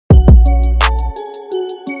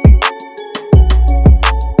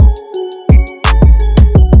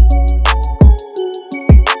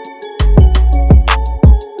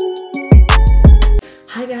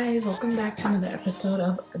episode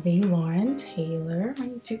of The Lauren Taylor, my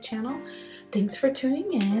YouTube channel. Thanks for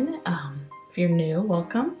tuning in. If you're new,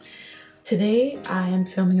 welcome. Today I am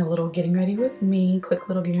filming a little getting ready with me, quick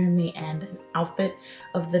little getting ready with me, and an outfit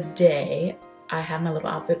of the day. I have my little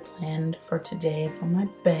outfit planned for today. It's on my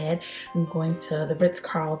bed. I'm going to the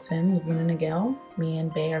Ritz-Carlton, Laguna Niguel. Me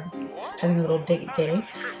and Bay are having a little date day,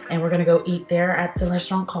 and we're gonna go eat there at the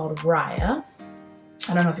restaurant called Raya.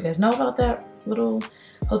 I don't know if you guys know about that little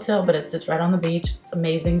hotel, but it sits right on the beach. It's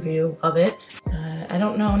amazing view, love it. I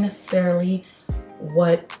don't know necessarily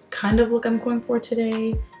what kind of look I'm going for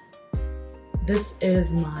today. This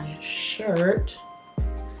is my shirt.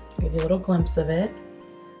 I'll give you a little glimpse of it.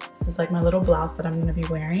 This is like my little blouse that I'm gonna be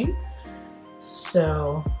wearing.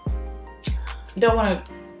 So I don't wanna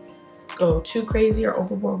go too crazy or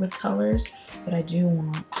overboard with colors, but I do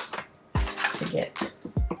want to get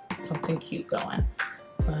something cute going.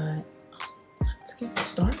 But let's get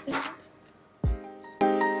started.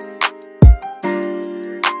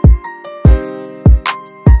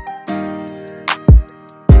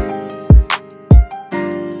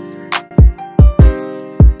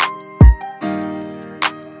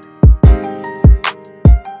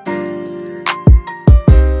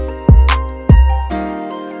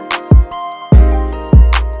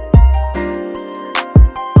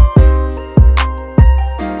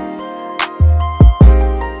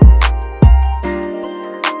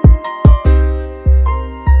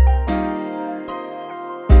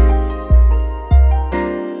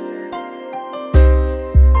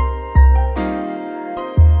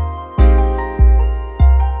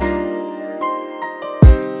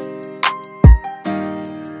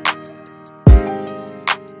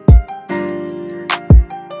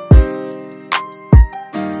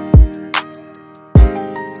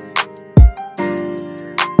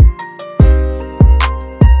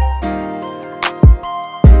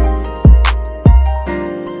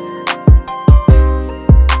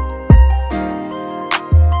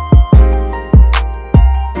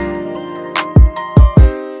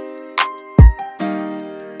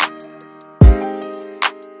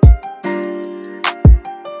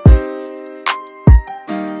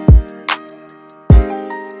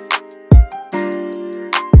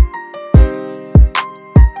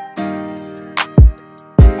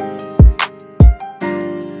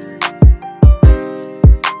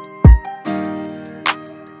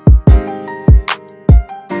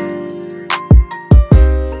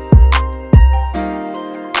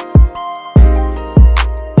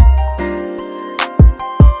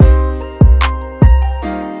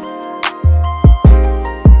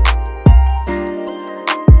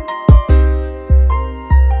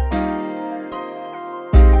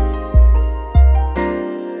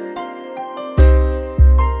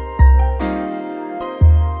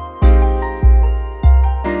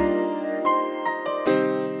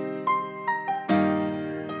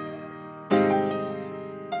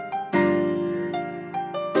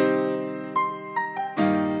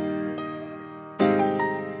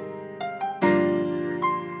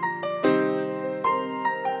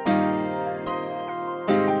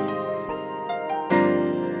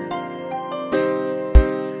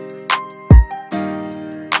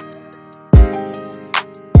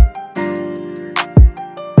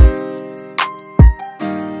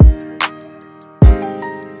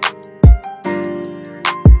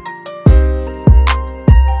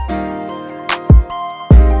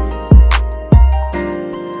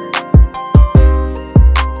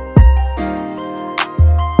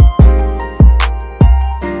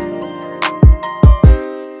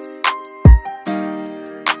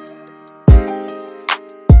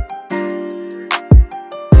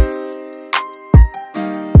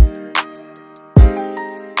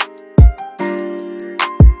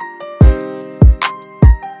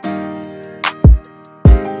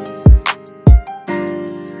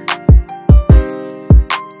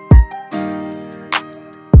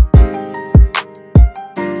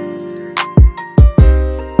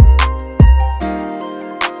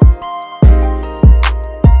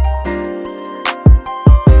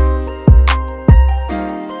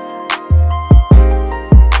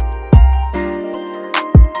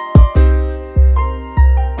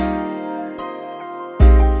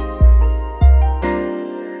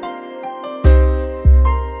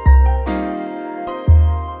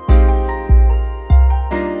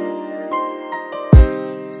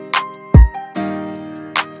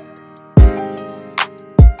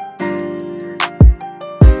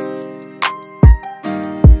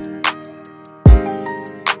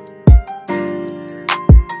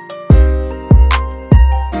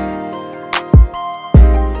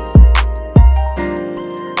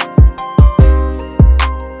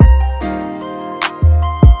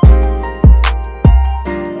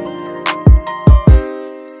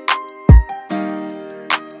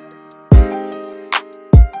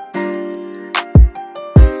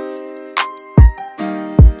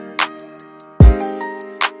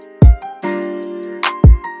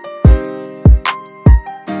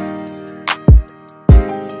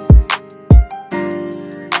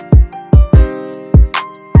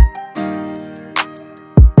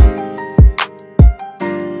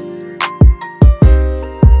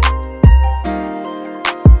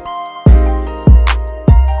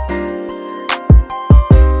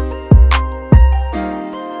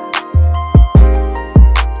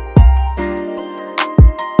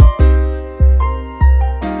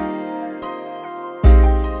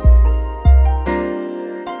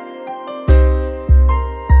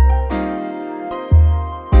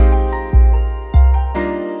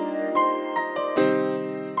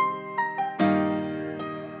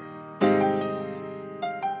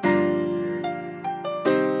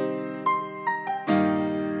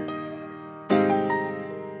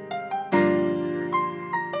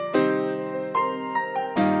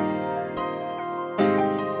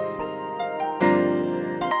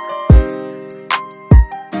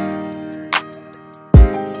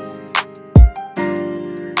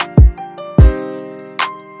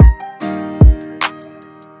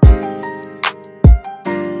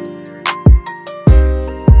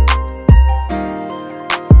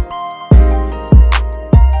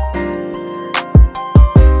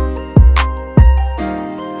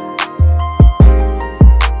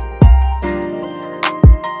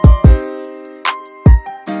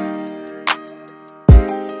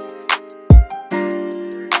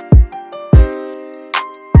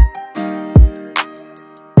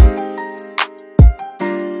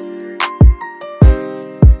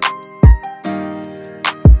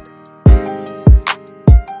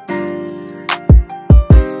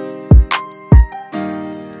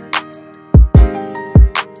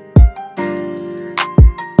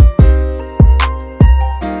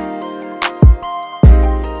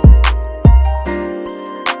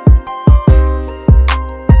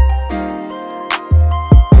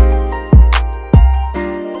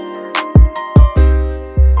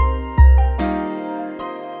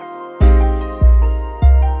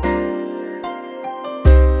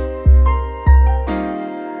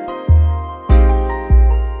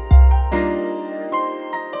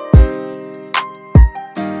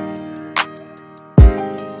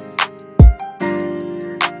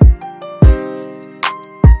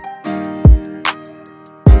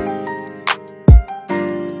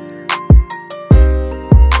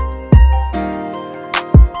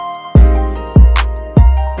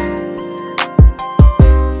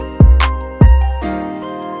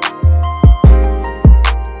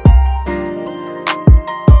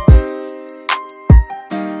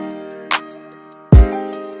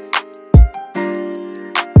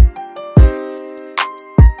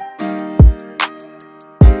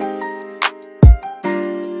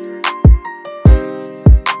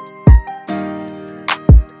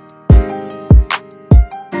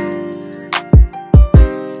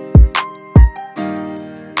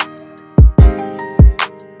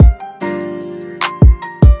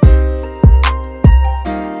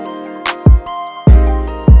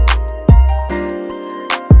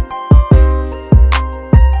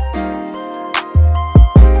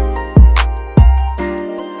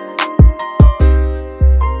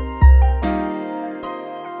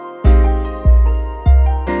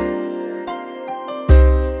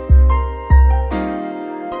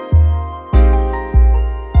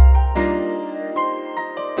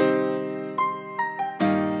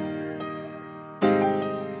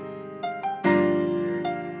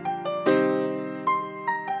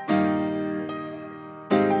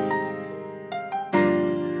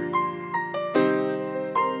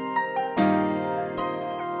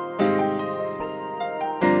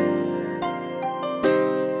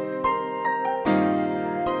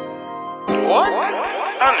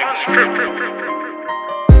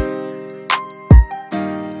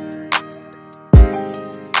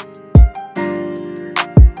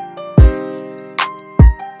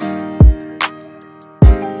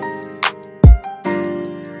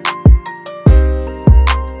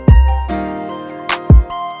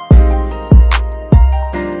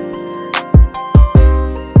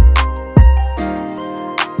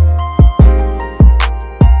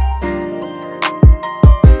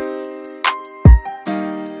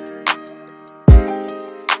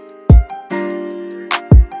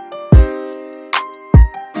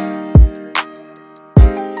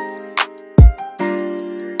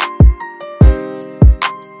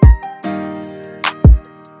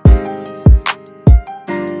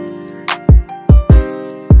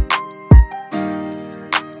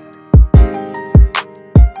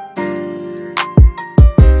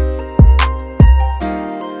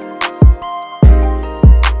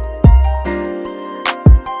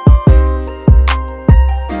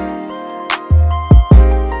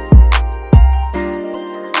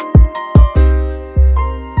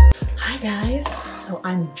 So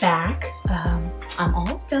I'm back. I'm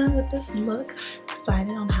all done with this look.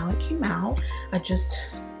 Excited on how it came out. I just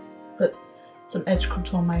put some edge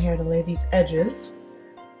contour on my hair to lay these edges.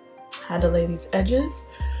 Had to lay these edges.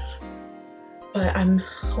 But I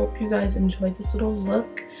hope you guys enjoyed this little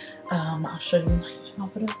look. I'll show you my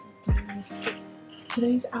outfit of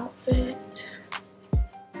today's outfit.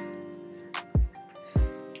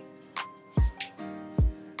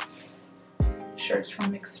 Shirts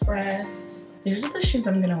from Express. These are the shoes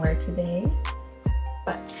I'm gonna wear today.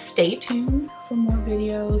 But stay tuned for more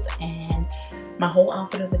videos, and my whole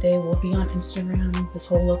outfit of the day will be on Instagram. This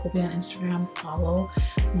whole look will be on Instagram. Follow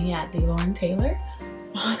me at Lauren Taylor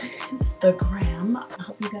on Instagram. I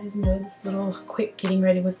hope you guys enjoyed this little quick getting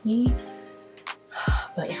ready with me.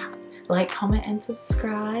 But yeah, like, comment, and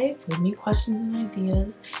subscribe. Leave me questions and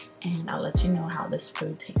ideas, and I'll let you know how this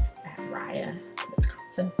food tastes at Raya.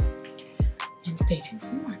 And stay tuned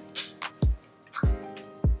for more.